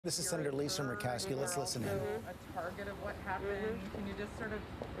This is Senator Lisa Murkowski. Let's listen in. A target of what happened. Can you just sort of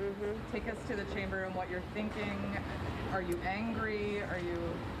take us to the chamber and what you're thinking? Are you angry?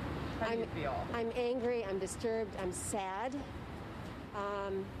 How do you feel? I'm angry, I'm disturbed, I'm sad.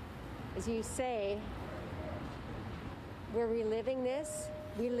 As you say, we're reliving this.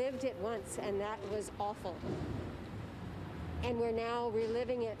 We lived it once and that was awful. And we're now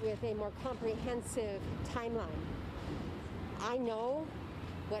reliving it with a more comprehensive timeline. I know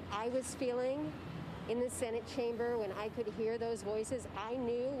what I was feeling in the Senate chamber when I could hear those voices. I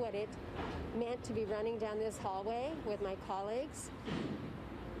knew what it meant to be running down this hallway with my colleagues.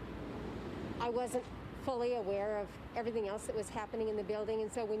 I wasn't fully aware of everything else that was happening in the building,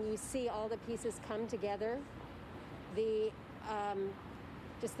 and so when you see all the pieces come together,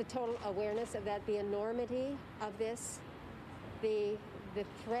 just the total awareness of that, the enormity of this, the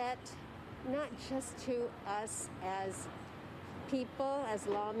threat, not just to us as people, as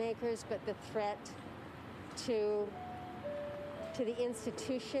lawmakers, but the threat to the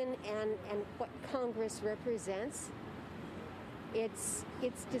institution and what Congress represents. It's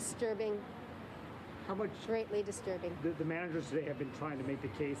disturbing. How much greatly disturbing. The managers today have been trying to make the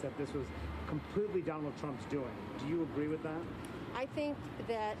case that this was completely Donald Trump's doing. Do you agree with that? I think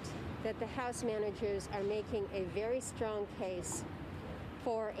that the House managers are making a very strong case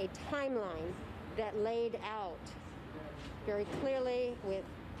for a timeline that laid out very clearly with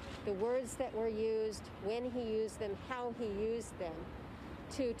the words that were used, when he used them, how he used them,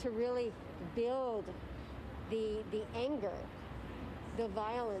 to really build the anger, the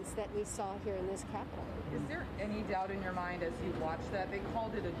violence that we saw here in this Capitol. Is there any doubt in your mind as you watch that? They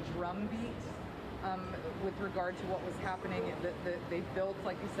called it a drumbeat with regard to what was happening. They built,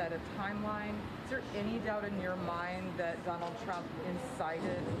 like you said, a timeline. Is there any doubt in your mind that Donald Trump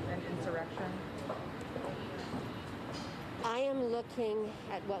incited an insurrection? I am looking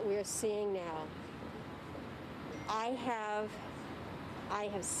at what we're seeing now. I have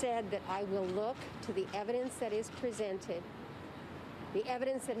said that I will look to the evidence that is presented. The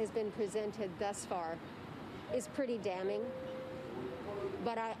evidence that has been presented thus far is pretty damning,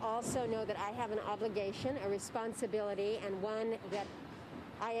 but I also know that I have an obligation, a responsibility, and one that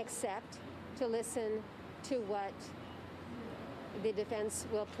I accept to listen to what the defense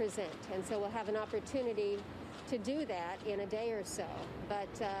will present. And so we'll have an opportunity to do that in a day or so. But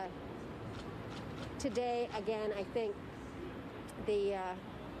today, again, I think the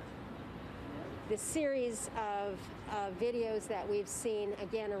series of videos that we've seen,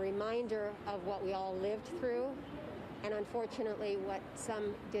 again, a reminder of what we all lived through, and unfortunately what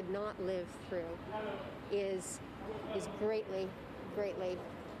some did not live through, is greatly, greatly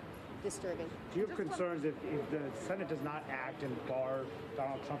disturbing. Do you have concerns if the Senate does not act and bar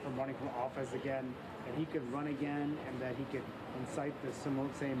Donald Trump from running from office again, and he could run again, and that he could incite the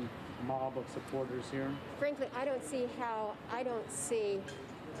same mob of supporters here? Frankly, I don't see how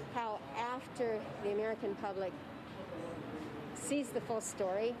after the American public sees the full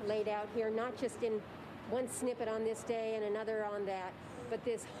story laid out here, not just in one snippet on this day and another on that, but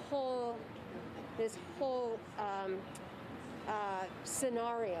this whole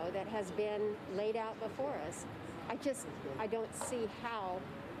scenario that has been laid out before us, I don't see how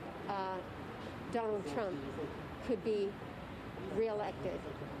Donald Trump could be reelected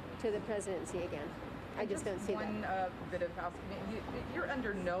to the presidency again. I just don't see that. One bit of housekeeping. You're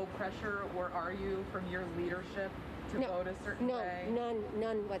under no pressure, or are you, from your leadership to vote a certain way?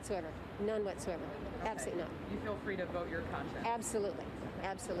 None whatsoever. None whatsoever. Okay. Absolutely not. You feel free to vote your conscience? Absolutely.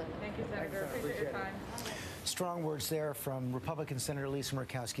 Absolutely. Thank you, Senator. Appreciate your time. Strong words there from Republican Senator Lisa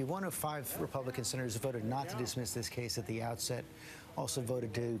Murkowski. One of 5 Republican senators voted not to dismiss this case at the outset. Also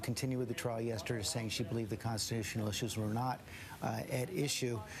voted to continue with the trial yesterday, saying she believed the constitutional issues were not at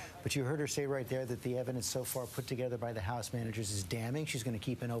issue. But you heard her say right there that the evidence so far put together by the House managers is damning. She's going to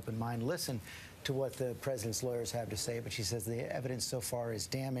keep an open mind, listen to what the president's lawyers have to say, but she says the evidence so far is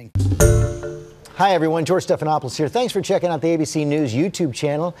damning. Hi, everyone. George Stephanopoulos here. Thanks for checking out the ABC News YouTube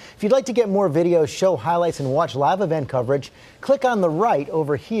channel. If you'd like to get more videos, show highlights, and watch live event coverage, click on the right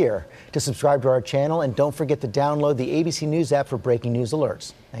over here to subscribe to our channel, and don't forget to download the ABC News app for breaking news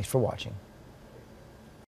alerts. Thanks for watching.